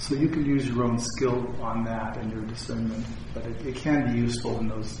 So you can use your own skill on that and your discernment, but it can be useful in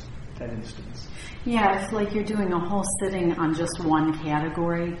that instance. Yeah, if like you're doing a whole sitting on just one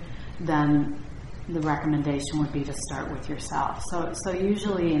category, then the recommendation would be to start with yourself. So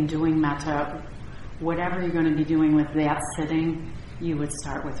usually in doing metta, whatever you're going to be doing with that sitting, you would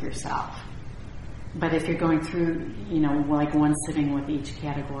start with yourself. But if you're going through, like one sitting with each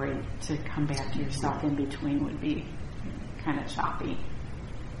category, to come back to yourself in between would be kind of choppy.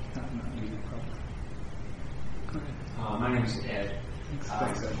 My name is Ed.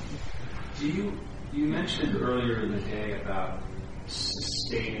 Thanks, Ed. You mentioned earlier in the day about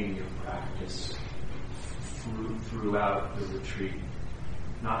sustaining your practice throughout the retreat,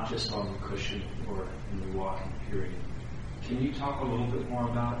 not just on the cushion or in the walking period. Can you talk a little bit more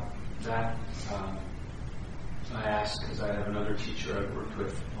about that? I asked because I have another teacher I worked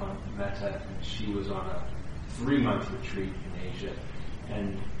with on Metta, and she was on a 3-month retreat in Asia,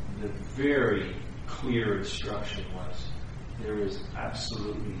 and the very clear instruction was there is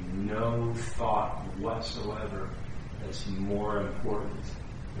absolutely no thought whatsoever that's more important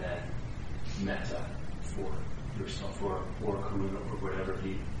than metta for yourself or karuna or whatever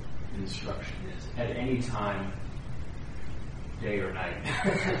the instruction is at any time, day or night.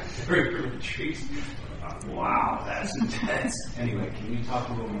 During the retreat. Wow, that's intense. Anyway, can you talk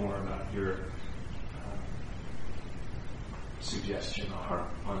a little more about your suggestion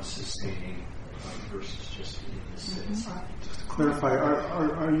on sustaining versus just in the sits? Just to clarify,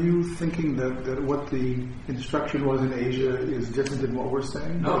 are you thinking that what the instruction was in Asia is different than what we're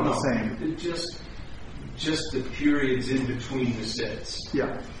saying? No, the same. Just the periods in between the sits.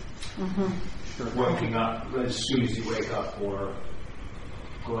 Yeah. Mm-hmm. Sure. Waking up as soon as you wake up, or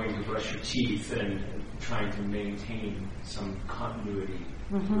going to brush your teeth and trying to maintain some continuity.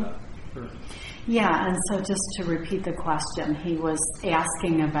 Mm-hmm. Sure. Yeah, and so just to repeat the question, he was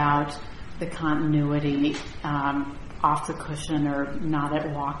asking about the continuity off the cushion or not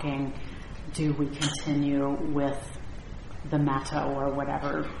at walking. Do we continue with the metta or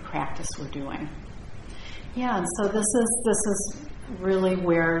whatever practice we're doing? Yeah, and so this is really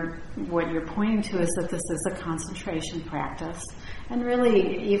where what you're pointing to is that this is a concentration practice. And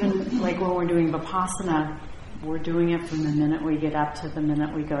really, even like when we're doing Vipassana, we're doing it from the minute we get up to the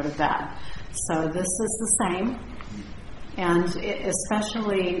minute we go to bed. So this is the same. And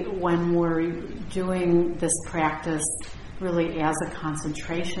especially when we're doing this practice really as a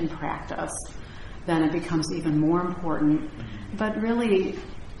concentration practice, then it becomes even more important. But really,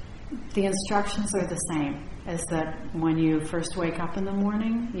 the instructions are the same, is that when you first wake up in the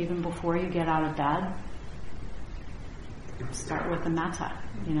morning, even before you get out of bed, start with the metta.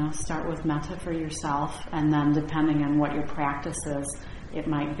 Start with metta for yourself, and then depending on what your practice is, it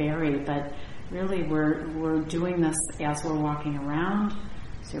might vary, but really we're doing this as we're walking around,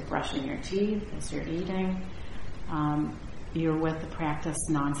 as you're brushing your teeth, as you're eating. You're with the practice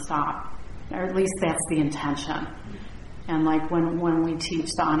nonstop, or at least that's the intention. And like when we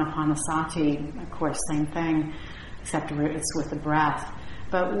teach the Anapanasati, of course, same thing, except it's with the breath.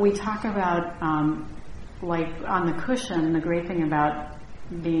 But we talk about, like on the cushion, the great thing about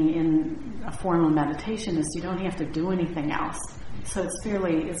being in a form of meditation is you don't have to do anything else. So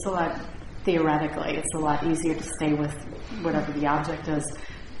it's a lot, theoretically, it's a lot easier to stay with whatever the object is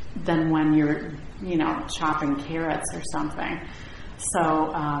than when you're, chopping carrots or something.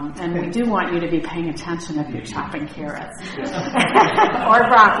 So, and we do want you to be paying attention if you're chopping carrots or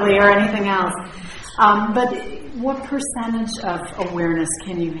broccoli or anything else. But what percentage of awareness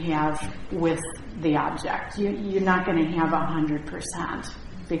can you have with the object? You're not going to have 100%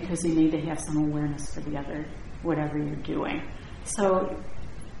 because you need to have some awareness for the other, whatever you're doing. So,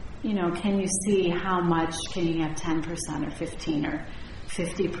 can you see how much, can you have 10% or 15 or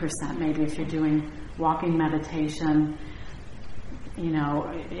 50%? Maybe if you're doing walking meditation,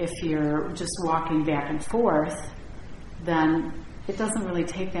 if you're just walking back and forth, then it doesn't really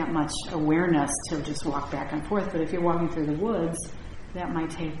take that much awareness to just walk back and forth. But if you're walking through the woods, that might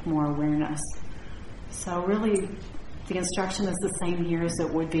take more awareness. So really, the instruction is the same here as it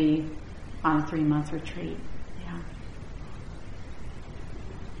would be on a 3-month retreat. Yeah.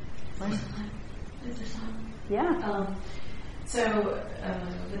 Yeah. So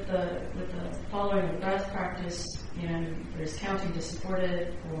with the following the breath practice, there's counting to support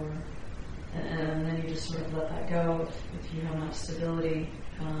it, and then you just sort of let that go if you have enough stability.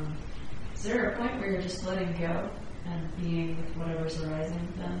 Is there a point where you're just letting go and being with whatever's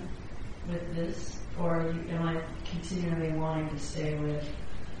arising then with this, or am I continually wanting to stay with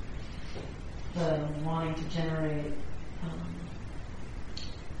the wanting to generate?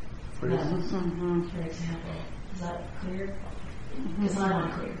 For example, is that clear? Because I'm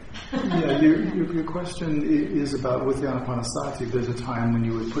unclear. Yeah, your question is about with the Anapanasati, there's a time when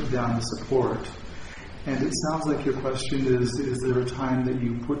you would put down the support. And it sounds like your question is there a time that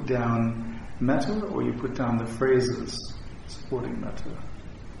you put down metta or you put down the phrases supporting metta?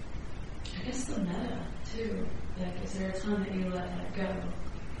 I guess the metta, too. Like, is there a time that you let that go?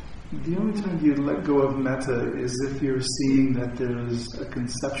 The only time you let go of metta is if you're seeing that there's a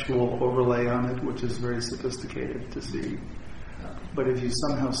conceptual overlay on it, which is very sophisticated to see. But if you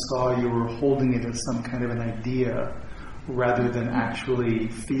somehow saw you were holding it as some kind of an idea rather than actually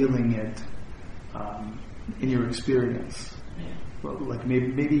feeling it in your experience, well, like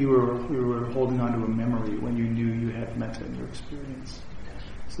maybe you were holding on to a memory when you knew you had metta in your experience,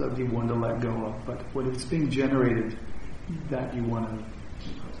 so that would be one to let go of. But when it's being generated, that you want to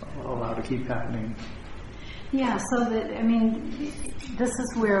allow to keep happening. Yeah. So this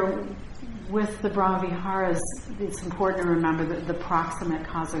is where, with the Brahmaviharas, it's important to remember that the proximate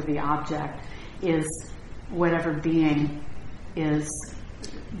cause of the object is whatever being is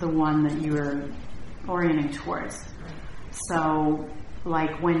the one that you're orienting towards. So,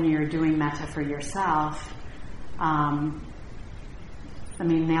 like when you're doing metta for yourself, that's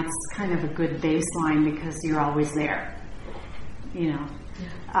kind of a good baseline because you're always there.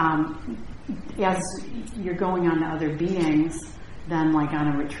 As you're going on to other beings, then like on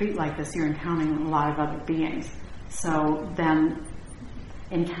a retreat like this, you're encountering a lot of other beings. So then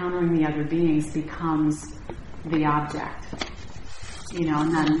encountering the other beings becomes the object.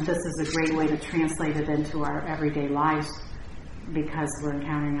 And then this is a great way to translate it into our everyday lives because we're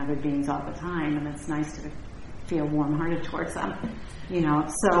encountering other beings all the time, and it's nice to feel warm-hearted towards them.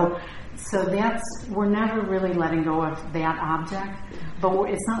 So we're never really letting go of that object, but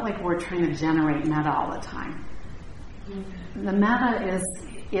it's not like we're trying to generate metta all the time. Okay. The metta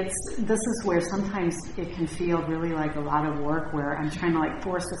this is where sometimes it can feel really like a lot of work where I'm trying to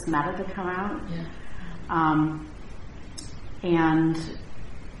force this metta to come out. Yeah. And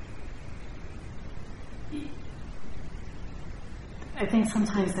I think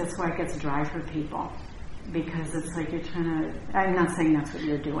sometimes that's why it gets dry for people. Because it's like you're trying to, I'm not saying that's what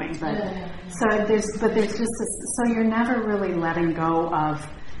you're doing, but so there's just this, so you're never really letting go of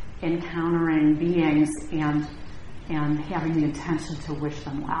encountering beings and having the intention to wish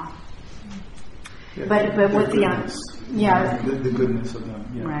them well. Yeah, but with the goodness of them,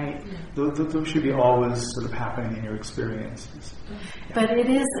 yeah. Right. Those should be always sort of happening in your experiences. But it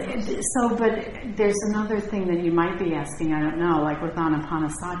is so. But there's another thing that you might be asking. I don't know. Like with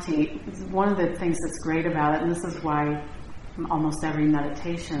Anapanasati, one of the things that's great about it, and this is why almost every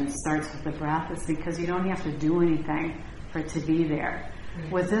meditation starts with the breath, is because you don't have to do anything for it to be there.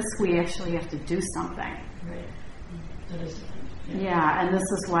 Right. With this, we actually have to do something. Right. That is. Yeah, and this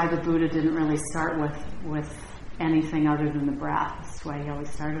is why the Buddha didn't really start with anything other than the breath. That's why he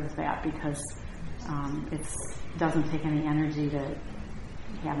always started with that, because it doesn't take any energy to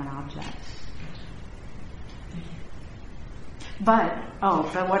have an object. But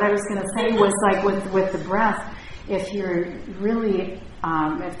what I was going to say was like with the breath, if you're really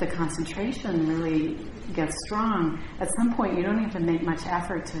if the concentration really gets strong, at some point you don't even make much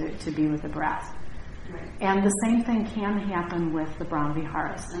effort to be with the breath. Right. And the same thing can happen with the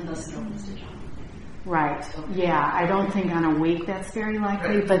Brahmaviharas. And thus it opens to jhana. Right. Yeah, I don't think on a week that's very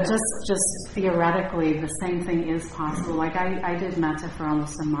likely, Right. but just theoretically, the same thing is possible. Like I did Metta for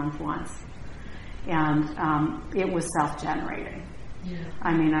almost a month once, and it was self-generating. Yeah.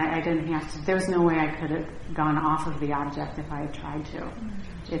 I mean, I didn't have to. There was no way I could have gone off of the object if I had tried to.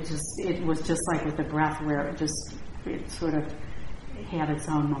 It was just like with the breath, where it sort of had its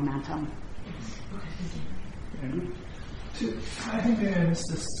own momentum. I think maybe I missed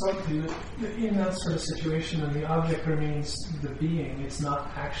this slightly. That in that sort of situation, and the object remains the being, it's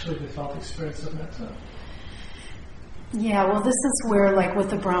not actually the felt experience of metta. Yeah, well, this is where, like with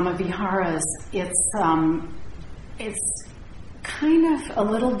the Brahmaviharas, it's kind of a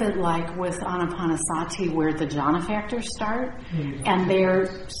little bit like with Anapanasati, where the jhana factors start, and they're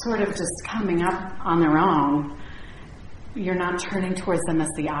sort of just coming up on their own. You're not turning towards them as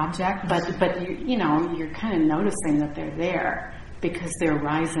the object, but you're kind of noticing that they're there because they're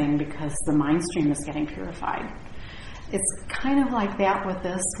rising, because the mind stream is getting purified. It's kind of like that with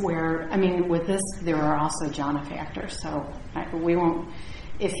this, where, I mean, with this, there are also jhana factors, so we won't,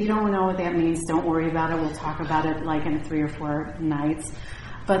 if you don't know what that means, don't worry about it. We'll talk about it like in 3 or 4 nights.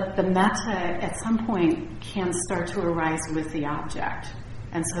 But the metta, at some point, can start to arise with the object.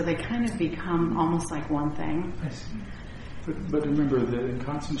 And so they kind of become almost like one thing. But remember that in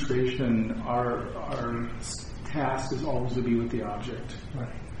concentration, our task is always to be with the object.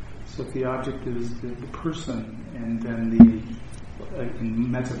 Right. So if the object is the person, and then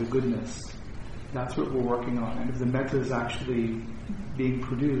in metta, the goodness, that's what we're working on. And if the metta is actually being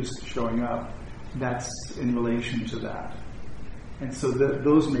produced, showing up, that's in relation to that. And so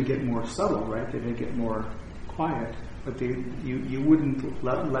those may get more subtle, right? They may get more quiet, but you wouldn't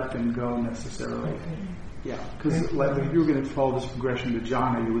let them go necessarily. Okay. Yeah, because like if you were going to follow this progression to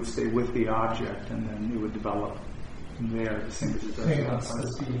jhana, you would stay with the object, and then it would develop from there, the same as it does.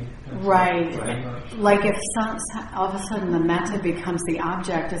 Right. Like if all of a sudden the metta becomes the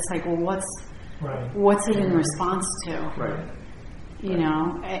object, it's like, well, what's it in response to? Right. You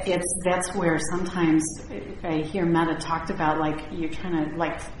know, that's where sometimes I hear metta talked about, like you're trying to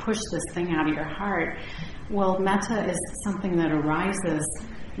like push this thing out of your heart. Well, metta is something that arises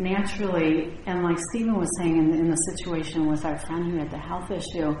naturally, and like Stephen was saying in the situation with our friend who had the health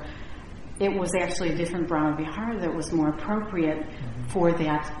issue, it was actually a different Brahmavihara that was more appropriate for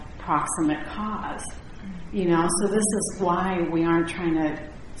that proximate cause. You know, so this is why we aren't trying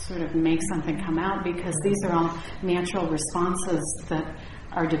to sort of make something come out, because these are all natural responses that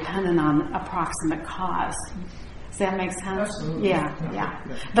are dependent on a proximate cause. Does that make sense? Absolutely. Yeah.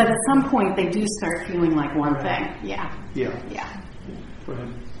 But at some point they do start feeling like one thing. Yeah. Go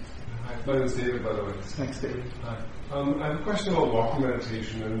ahead. Hi, my name is David, by the way. Thanks, David. Hi. I have a question about walking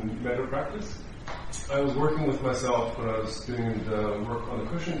meditation and metta practice. I was working with myself when I was doing the work on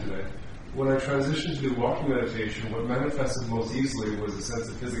the cushion today. When I transitioned to do walking meditation, what manifested most easily was a sense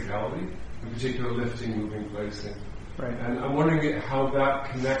of physicality, in particular lifting, moving, placing. Right. And I'm wondering how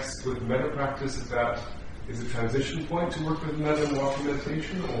that connects with metta practice, if that is a transition point to work with metta and walking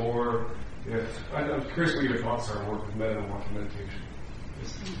meditation, or if, I'm curious what your thoughts are on work with metta and walking meditation.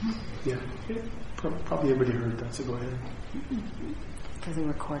 Yeah. Probably everybody heard that, so go ahead. Because we're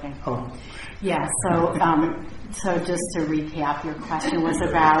recording. Oh. Yeah, so just to recap, your question was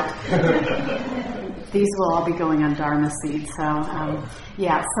about, these will all be going on Dharma Seed, so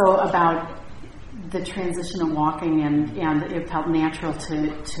about the transition of walking, and it felt natural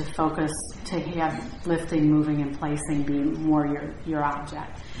to focus, to have lifting, moving, and placing be more your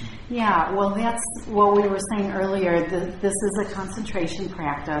object. Yeah, well, that's what we were saying earlier. This is a concentration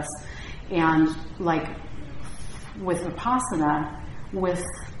practice, and like with Vipassana, with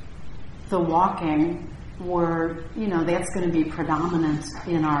the walking, that's going to be predominant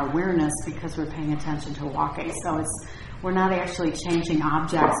in our awareness because we're paying attention to walking. So we're not actually changing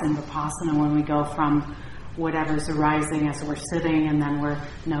objects in Vipassana when we go from whatever's arising as we're sitting, and then we're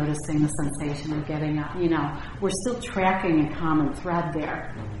noticing the sensation of getting up. We're still tracking a common thread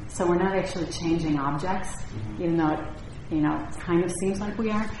there. So we're not actually changing objects, even though it kind of seems like we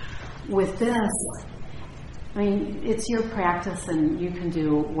are. With this, I mean, it's your practice and you can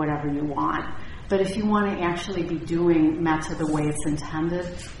do whatever you want. But if you want to actually be doing metta the way it's intended,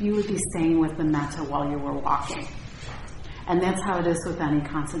 you would be staying with the metta while you were walking. And that's how it is with any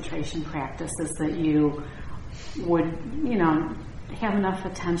concentration practice, is that you would, have enough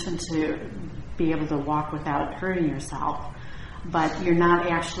attention to be able to walk without hurting yourself, but you're not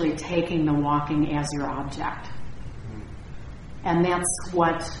actually taking the walking as your object. And that's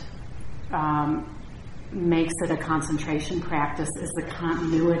what makes it a concentration practice, is the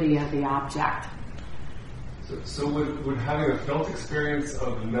continuity of the object. So would having a felt experience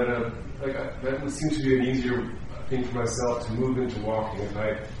of the metta, that would seem to be an easier thing for myself to move into walking. If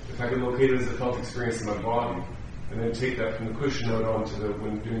I could locate it as a felt experience in my body, and then take that from the cushion out onto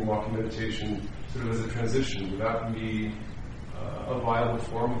when doing walking meditation, sort of as a transition, would that be a viable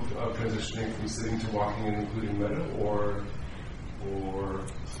form of transitioning from sitting to walking and including metta, or?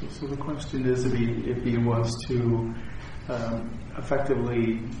 So the question is, if he was to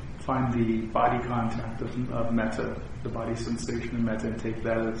effectively find the body contact of metta, the body sensation of metta, and take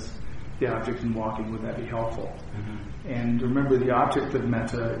that as the object in walking, would that be helpful? Mm-hmm. And remember, the object of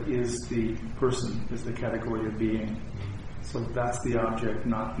metta is the person, is the category of being. So that's the object,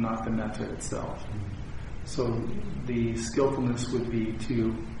 not the metta itself. So the skillfulness would be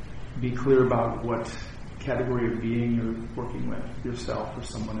to be clear about what category of being you're working with, yourself or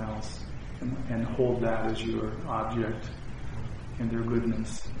someone else, and hold that as your object and their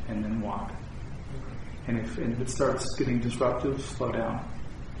goodness, and then walk. And if it starts getting disruptive, slow down.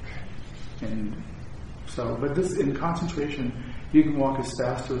 And so, but this, in concentration, you can walk as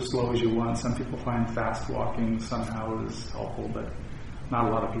fast or as slow as you want. Some people find fast walking somehow is helpful, but not a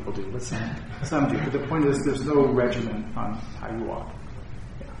lot of people do. But some do. But the point is, there's no regimen on how you walk.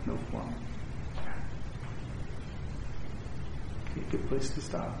 Yeah, no form. Okay, good place to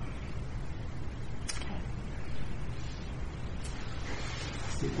stop.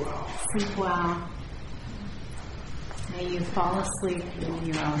 Sleep well. Sleep well. May you fall asleep in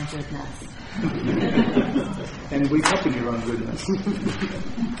your own goodness. And wake up in your own goodness.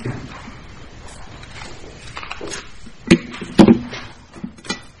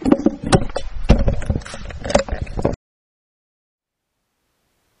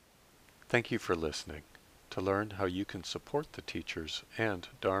 Thank you for listening. To learn how you can support the teachers and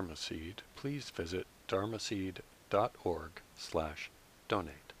Dharma Seed, please visit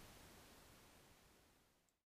dharmaseed.org/donate.